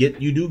do get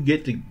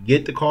to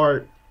get the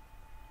card.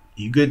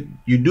 You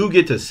do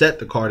get to set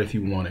the card if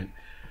you want it.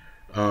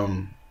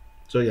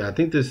 So yeah, I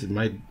think this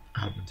might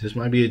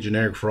be a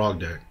generic frog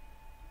deck.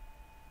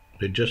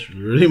 It just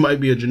really might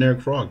be a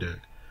generic frog deck.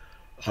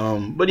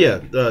 But yeah,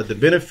 the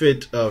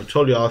benefit of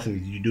Totally Awesome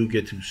is you do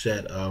get to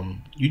set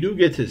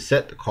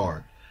the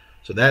card,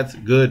 so that's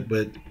good.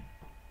 But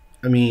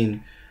I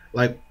mean,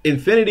 like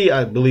Infinity,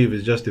 I believe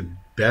is just the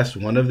best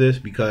one of this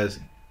because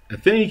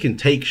Infinity can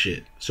take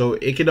shit, so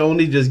it can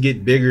only just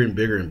get bigger and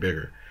bigger and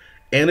bigger,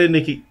 and it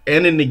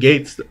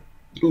negates.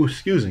 Ooh,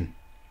 excuse me,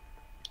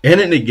 and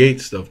it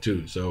negates stuff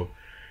too. So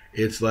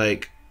it's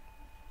like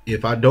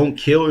if I don't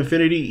kill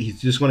Infinity,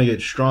 he's just going to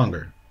get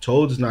stronger.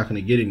 Toad's not going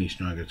to get any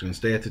stronger. It's going to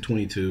stay at the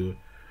 22.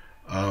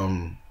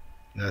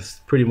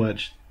 That's pretty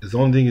much the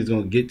only thing he's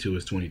going to get to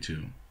is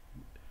 22.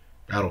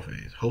 Battle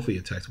phase. Hopefully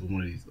it attacks with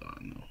one of these.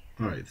 No.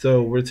 All right,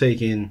 so we're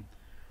taking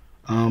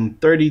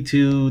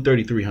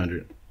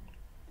 3300.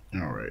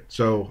 All right,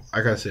 so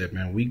like I said,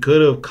 man, we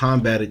could have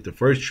combated the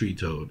first tree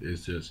toad.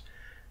 It's just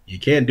you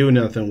can't do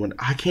nothing when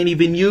I can't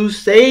even use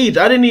Sage.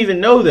 I didn't even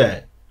know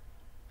that.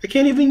 I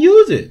can't even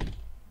use it.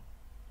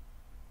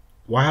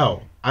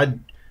 Wow, I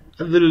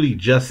literally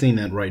just seen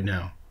that right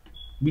now.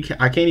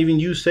 I can't even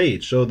use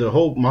Sage. So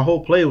my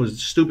whole play was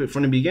stupid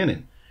from the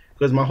beginning.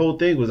 Because my whole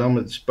thing was a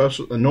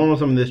normal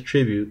summon this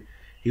tribute.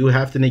 He would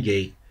have to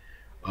negate.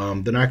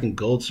 Then I can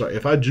Gold Star.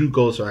 If I drew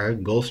Gold Star, I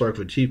can Gold Star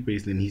for Chief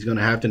Priest. Then he's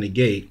gonna have to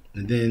negate.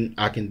 And then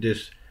I can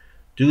just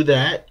do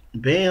that,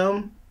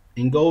 bam,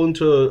 and go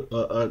into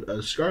a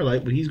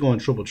Scarlight. But he's going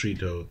triple Tree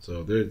Toad.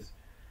 So there's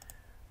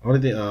only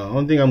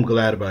thing I'm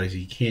glad about is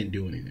he can't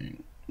do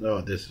anything.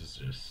 Oh, this is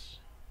just.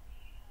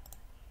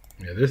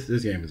 Yeah,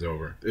 this game is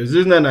over. There's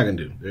just nothing I can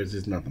do. There's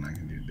just nothing I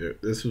can do.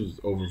 This was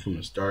over from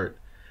the start.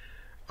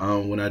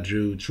 When I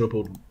drew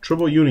triple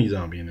Uni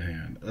Zombie in the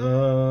hand.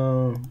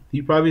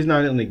 He probably is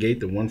not going to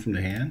negate the one from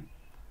the hand.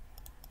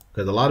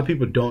 Because a lot of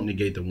people don't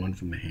negate the one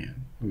from the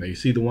hand. Okay, you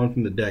see the one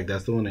from the deck,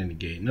 that's the one they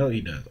negate. No,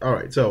 he does.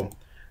 Alright, so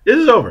this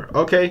is over.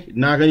 Okay,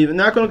 not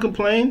gonna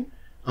complain.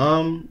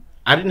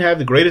 I didn't have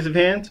the greatest of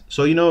hands,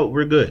 so you know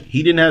we're good.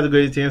 He didn't have the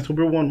greatest hands, so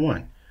we're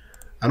 1-1.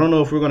 I don't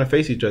know if we're going to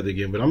face each other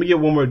again, but I'm going to get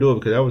one more duel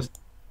because that was...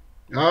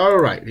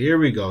 Alright, here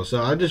we go.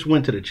 So I just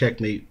went to the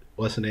checkmate,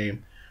 what's the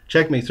name?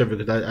 Checkmate server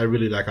because I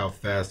really like how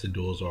fast the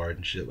duels are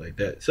and shit like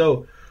that.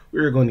 So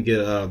we're going to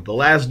get the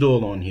last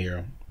duel on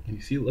here. And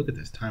you see, look at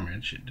this timer.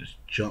 That shit just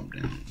jumped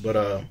down.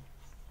 But,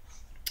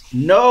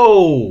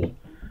 no!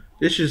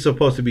 This is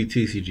supposed to be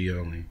TCG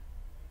only.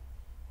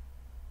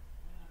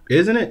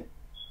 Isn't it?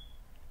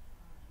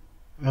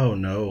 Oh,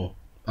 no.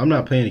 I'm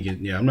not playing against...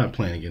 Yeah, I'm not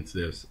playing against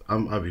this.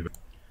 I'll be back.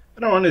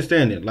 I don't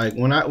understand it. Like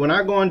when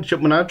I go on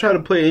when I try to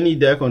play any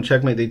deck on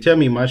Checkmate, they tell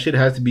me my shit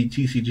has to be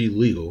TCG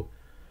legal.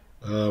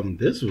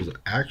 This was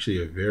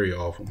actually a very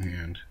awful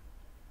hand.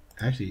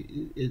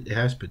 Actually, it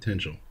has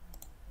potential.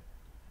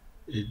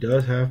 It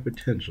does have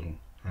potential.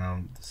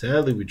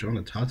 Sadly, we're drawing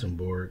a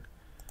Totemborg.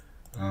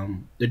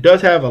 It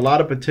does have a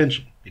lot of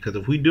potential because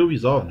if we do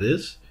resolve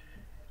this,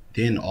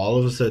 then all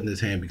of a sudden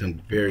this hand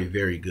becomes very,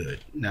 very good.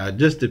 Now it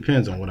just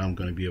depends on what I'm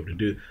going to be able to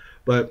do.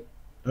 But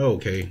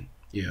okay,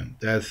 yeah,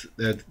 this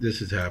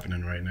is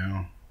happening right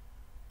now.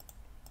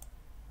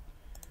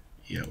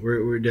 Yeah,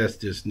 that's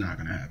just not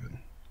going to happen.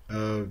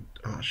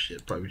 Oh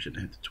shit, probably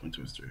shouldn't hit the Twin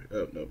Twister.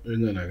 Oh no, there's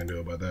nothing I can do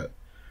about that.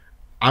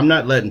 I'm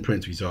not letting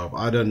Prince resolve.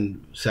 I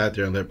done sat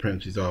there and let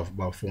Prince resolve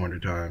about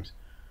 400 times.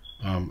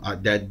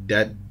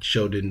 That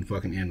show didn't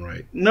fucking end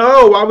right.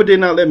 No, why would they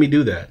not let me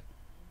do that?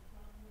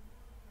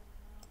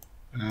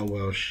 Ah,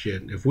 well,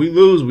 shit. If we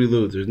lose, we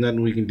lose. There's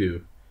nothing we can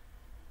do.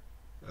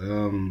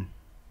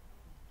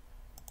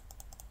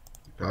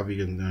 Probably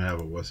gonna have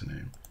a what's the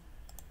name?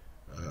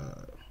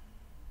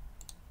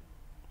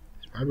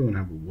 He's probably gonna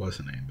have a what's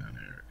the name down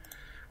there.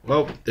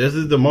 Well, this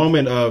is the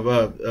moment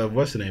of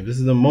what's the name? This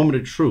is the moment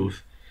of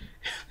truth.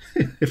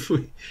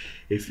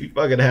 if he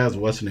fucking has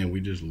what's the name,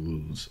 we just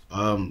lose.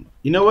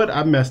 You know what?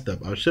 I messed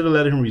up. I should have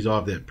let him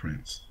resolve that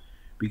Prince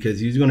because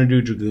he's gonna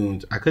do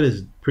Dragoons. I could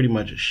have pretty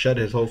much shut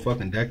his whole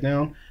fucking deck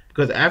down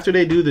because after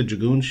they do the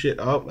Dragoon shit,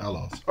 oh, I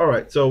lost. All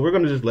right, so we're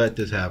gonna just let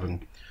this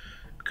happen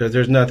because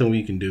there's nothing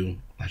we can do.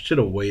 I should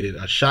have waited.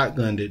 I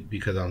shotgunned it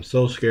because I'm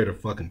so scared of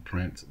fucking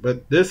Prince.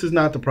 But this is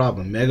not the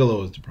problem.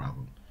 Megalo is the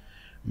problem.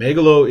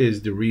 Megalo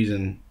is the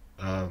reason.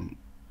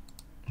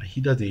 He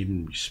doesn't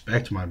even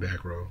respect my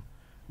back row.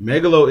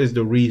 Megalo is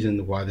the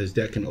reason why this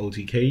deck can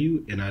OTK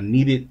you, and I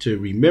needed to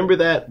remember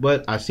that,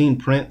 but I seen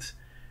Prince,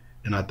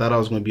 and I thought I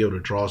was going to be able to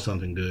draw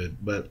something good,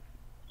 but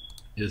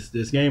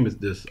this game is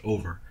this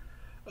over.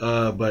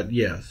 But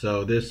yeah,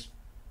 so this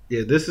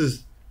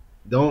is,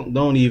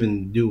 don't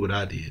even do what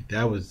I did.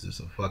 That was just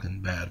a fucking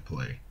bad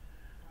play.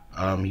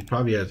 He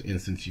probably has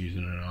instant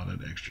fusion and all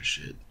that extra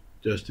shit,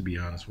 just to be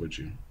honest with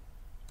you.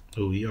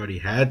 Oh, he already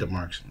had the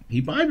marksman. He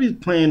might be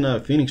playing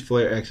Phoenix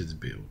Flare X's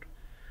build.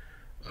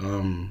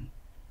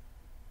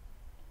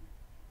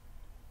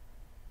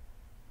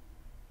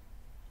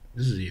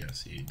 This is, yeah,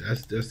 see,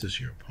 that's just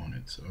your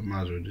opponent, so I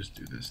might as well just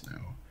do this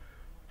now.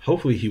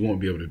 Hopefully he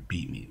won't be able to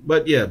beat me.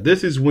 But yeah,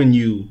 this is when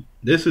you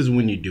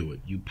do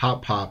it. You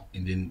pop,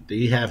 and then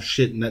they have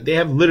shit. They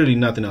have literally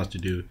nothing else to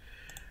do.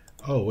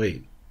 Oh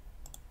wait,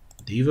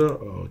 Diva.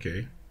 Oh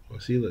okay. Well,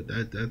 see, look,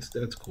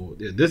 that's cool.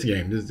 Yeah, this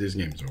game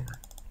is over.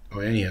 Oh,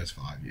 and he has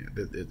 5. Yeah,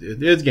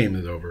 this game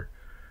is over.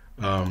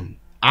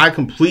 I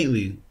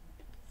completely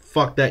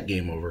fucked that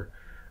game over.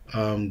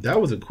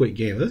 That was a quick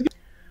game.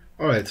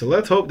 All right, so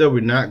let's hope that we're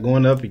not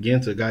going up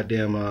against a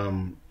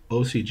goddamn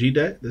OCG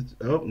deck.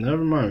 Oh,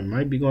 never mind. We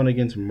might be going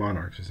against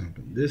Monarchs or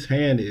something. This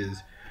hand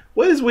is...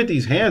 What is with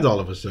these hands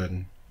all of a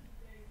sudden?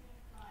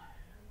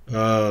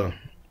 Well,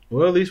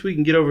 at least we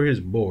can get over his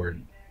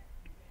board.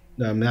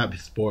 No, not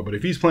his board, but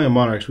if he's playing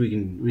Monarchs, we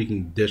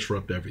can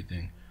disrupt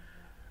everything.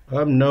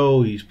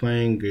 No, he's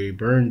playing a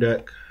burn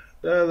deck.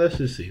 Let's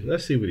just see.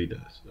 Let's see what he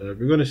does. We're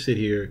going to sit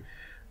here.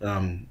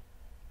 Yeah,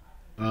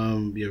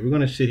 we're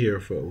going to sit here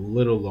for a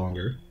little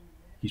longer.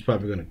 He's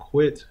probably going to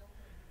quit.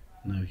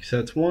 No, he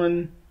sets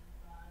 1.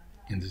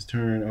 Ends his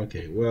turn.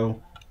 Okay,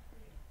 well.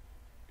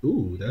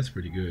 Ooh, that's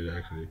pretty good,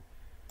 actually.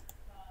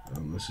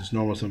 Let's just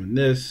normal summon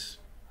this.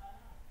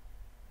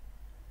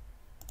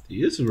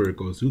 See, this is where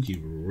Gozuki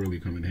will really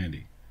come in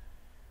handy.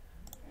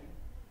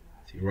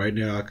 See, right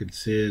now I could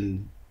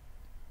send...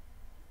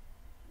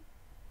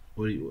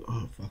 What do you...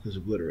 Oh, fuck, is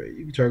obliterate.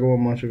 You can target one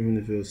monster from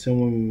the field.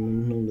 Send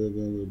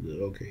one...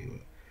 Okay.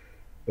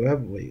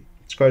 Wait.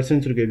 This card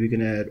sent to the game, you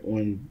can add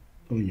on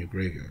your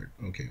graveyard.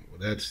 Okay, well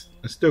that's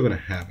still gonna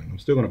happen. I'm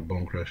still gonna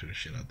Bone Crusher the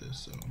shit out of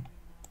this. So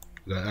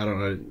I don't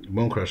know.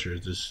 Bone Crusher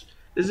is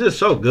just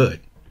so good.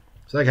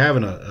 It's like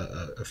having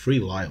a free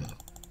Lila.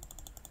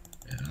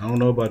 Yeah, I don't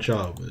know about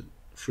y'all, but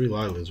free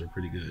Lilas are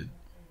pretty good.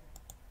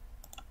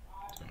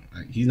 So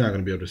he's not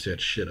gonna be able to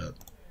set shit up.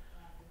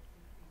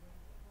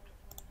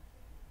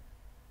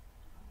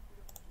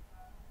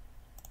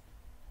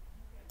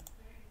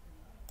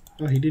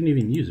 Oh, he didn't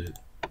even use it.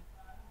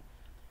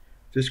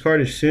 This card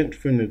is sent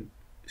from the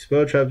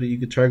spell trap that you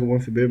could target one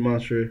forbidden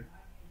monster.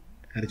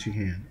 Add it to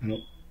your hand. I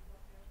don't...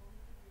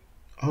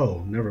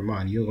 Oh, never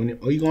mind. You're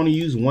gonna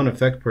use 1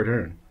 effect per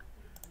turn.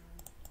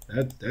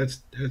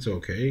 That's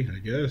okay, I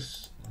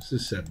guess. Let's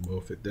just set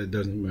both. That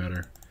doesn't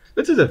matter.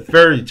 This is a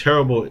very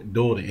terrible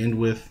duel to end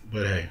with,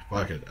 but hey,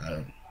 fuck it.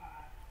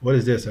 What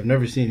is this? I've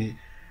never seen it.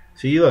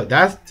 See, look,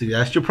 that's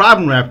your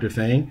problem, Raptor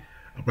thing.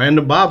 A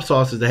random Bob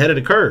Sauce is ahead of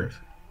the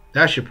curve.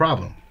 That's your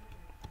problem.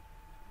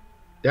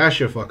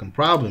 That's your fucking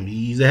problem.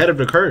 He's ahead of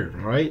the curve,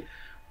 all right?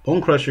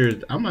 Bone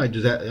Crusher, I might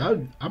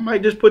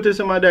just put this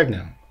in my deck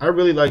now. I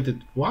really like it.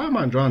 Why am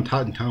I drawing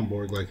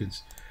Totenborg like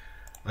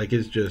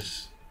it's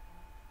just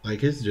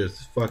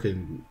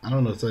fucking, I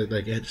don't know, it's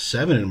like at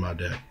 7 in my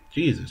deck.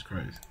 Jesus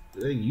Christ.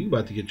 Hey, you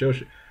about to get your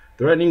shit.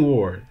 Threatening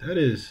war.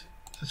 That's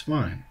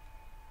fine.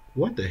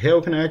 What the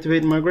hell can I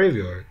activate in my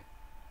graveyard?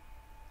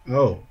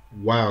 Oh,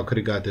 wow. Could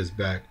have got this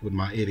back with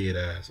my idiot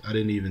ass. I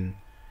didn't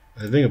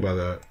think about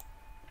that.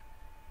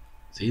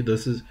 See,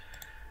 this is...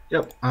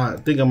 Yep, I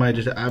think I might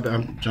just... I'm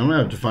going to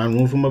have to find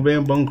room for my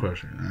damn Bone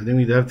Crusher. I think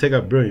we have to take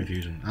out Brilliant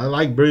Fusion. I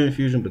like Brilliant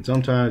Fusion, but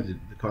sometimes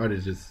the card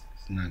is just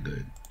it's not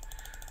good.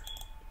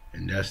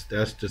 And that's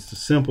just a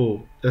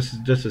simple... That's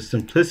just the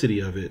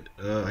simplicity of it.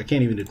 I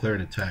can't even declare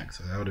an attack,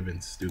 so that would have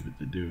been stupid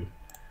to do.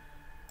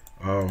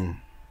 But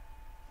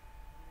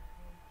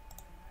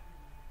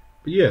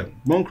yeah,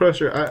 Bone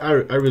Crusher,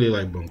 I really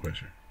like Bone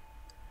Crusher.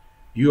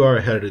 You are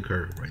ahead of the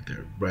curve right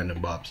there, Brandon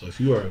Bob. So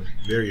if you are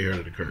very ahead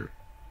of the curve,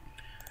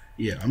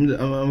 yeah, I'm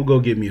gonna go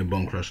get me a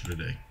Bone Crusher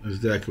today. That's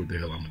exactly what the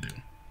hell I'm gonna do.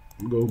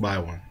 I'm gonna go buy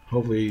one.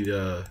 Hopefully,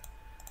 I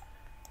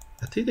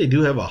think they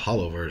do have a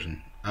hollow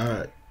version.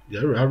 I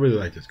really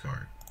like this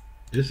card.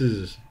 This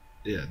is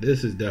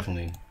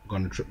definitely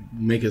gonna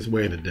make its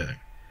way in the deck.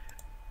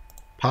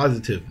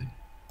 Positively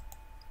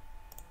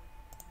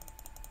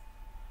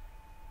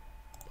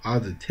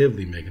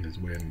making its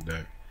way in the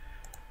deck.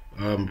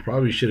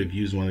 Probably should have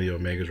used one of the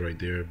Omegas right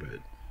there, but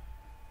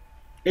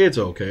it's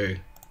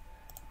okay.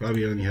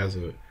 Probably only has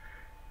a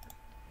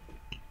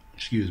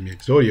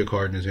Exodia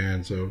card in his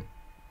hand, so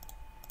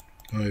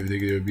I don't even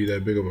think it would be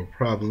that big of a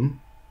problem.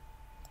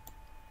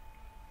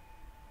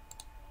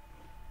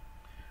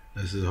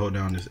 Let's just hold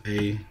down this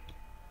A.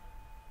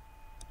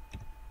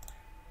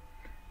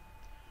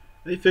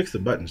 They fixed the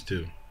buttons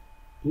too.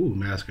 Ooh,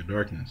 Mask of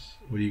Darkness.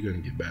 What are you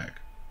gonna get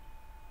back?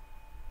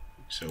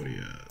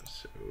 Exodia.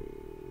 So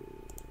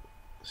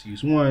let's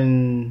use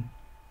one.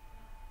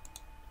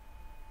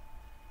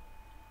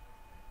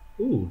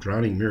 Ooh,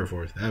 Drowning Mirror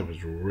Force. That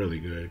was really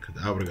good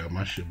because I would have got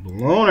my shit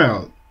blown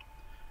out.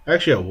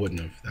 Actually, I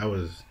wouldn't have. That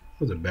was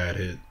a bad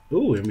hit.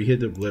 Ooh, and we hit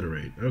the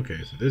Obliterate.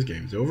 Okay, so this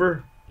game's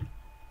over.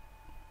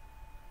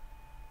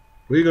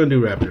 What are you gonna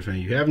do, Raptor fan?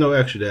 You have no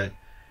extra deck.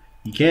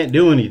 You can't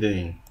do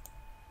anything.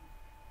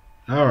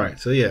 Alright,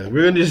 so yeah,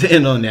 we're gonna just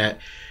end on that.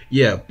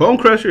 Yeah, Bone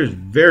Crusher is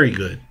very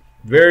good.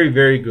 Very,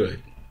 very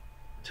good.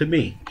 To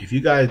me. If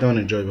you guys don't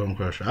enjoy Bone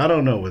Crusher, I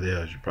don't know what the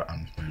hell your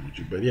problem is playing with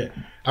you. But yeah,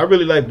 I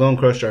really like Bone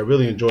Crusher. I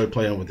really enjoy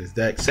playing with this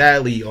deck.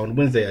 Sadly, on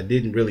Wednesday, I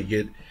didn't really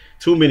get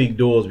too many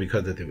duels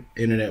because of the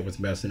internet was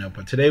messing up.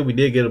 But today, we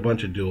did get a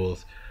bunch of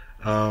duels.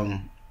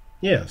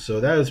 Yeah, so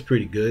that was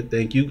pretty good.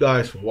 Thank you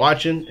guys for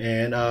watching.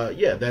 And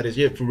yeah, that is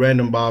it for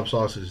Random Bob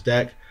Sauce's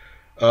deck.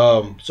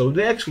 So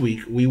next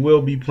week, we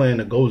will be playing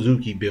a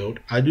Gozuki build.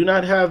 I do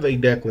not have a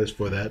deck list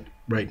for that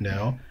right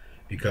now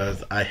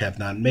because I have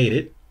not made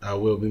it. I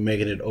will be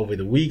making it over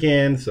the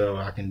weekend, so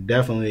I can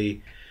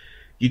definitely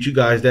get you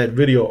guys that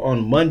video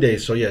on Monday.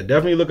 So yeah,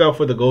 definitely look out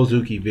for the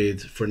Gozuki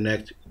vids for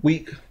next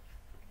week.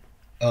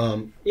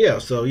 Yeah,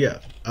 so yeah,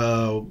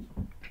 to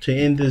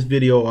end this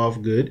video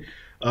off good,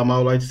 I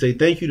would like to say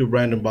thank you to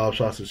Random Bob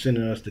Sauce for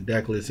sending us the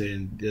deck list,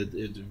 and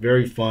it's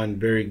very fun,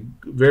 very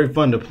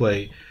fun to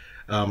play.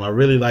 I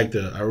really like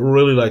the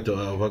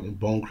fucking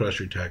Bone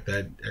Crusher tech.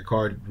 That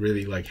card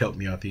really like helped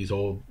me out this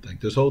whole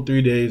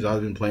 3 days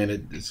I've been playing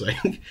it. It's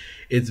like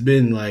it's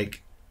been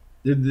like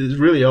it's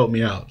really helped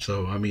me out.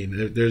 So I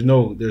mean, there's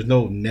no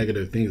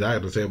negative things I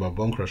have to say about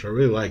Bone Crusher. I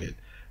really like it.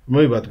 I'm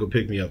really about to go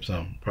pick me up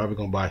some. Probably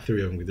gonna buy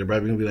 3 of them because they're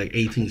probably gonna be like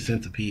 18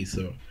 cents a piece.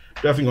 So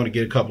definitely gonna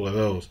get a couple of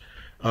those.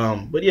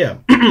 But yeah,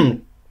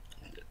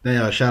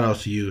 shout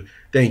outs to you.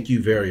 Thank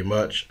you very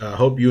much. I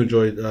hope you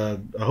enjoyed. I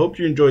hope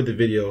you enjoyed the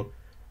video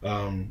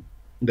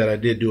that I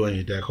did do on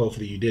your deck.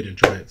 Hopefully you did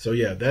enjoy it. So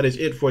yeah, that is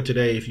it for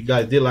today. If you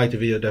guys did like the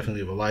video,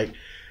 definitely leave a like.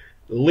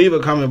 Leave a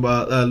comment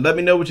about. Let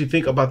me know what you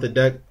think about the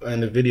deck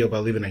and the video by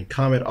leaving a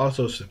comment.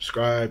 Also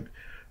subscribe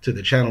to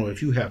the channel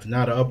if you have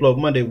not. I upload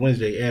Monday,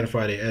 Wednesday, and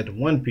Friday at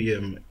 1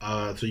 p.m.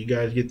 So you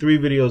guys get 3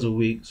 videos a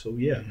week. So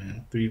yeah,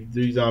 man,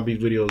 three zombie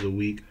videos a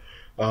week.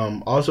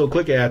 Also,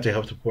 click ad to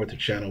help support the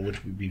channel,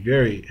 which would be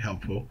very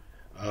helpful.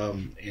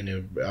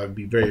 And I'd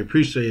be very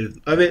appreciative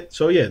of it.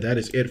 So yeah, that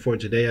is it for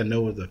today. I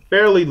know it was a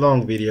fairly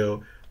long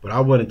video, but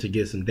I wanted to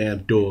get some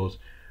damn duels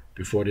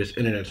before this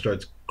internet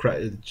starts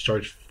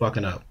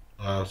fucking up.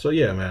 So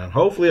yeah, man.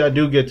 Hopefully I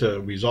do get to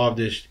resolve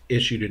this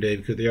issue today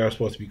because they are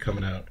supposed to be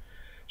coming out.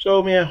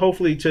 So man,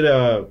 hopefully to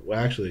the well,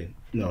 actually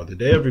no, the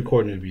day of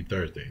recording will be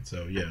Thursday.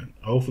 So yeah,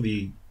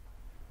 hopefully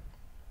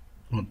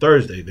on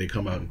Thursday they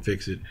come out and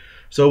fix it,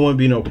 so it won't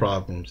be no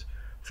problems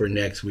for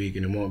next week,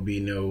 and it won't be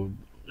no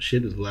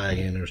shit is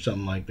lagging or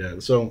something like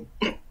that. So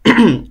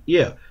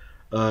yeah,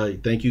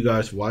 thank you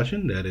guys for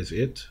watching. That is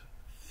it.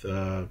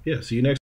 Yeah, see you next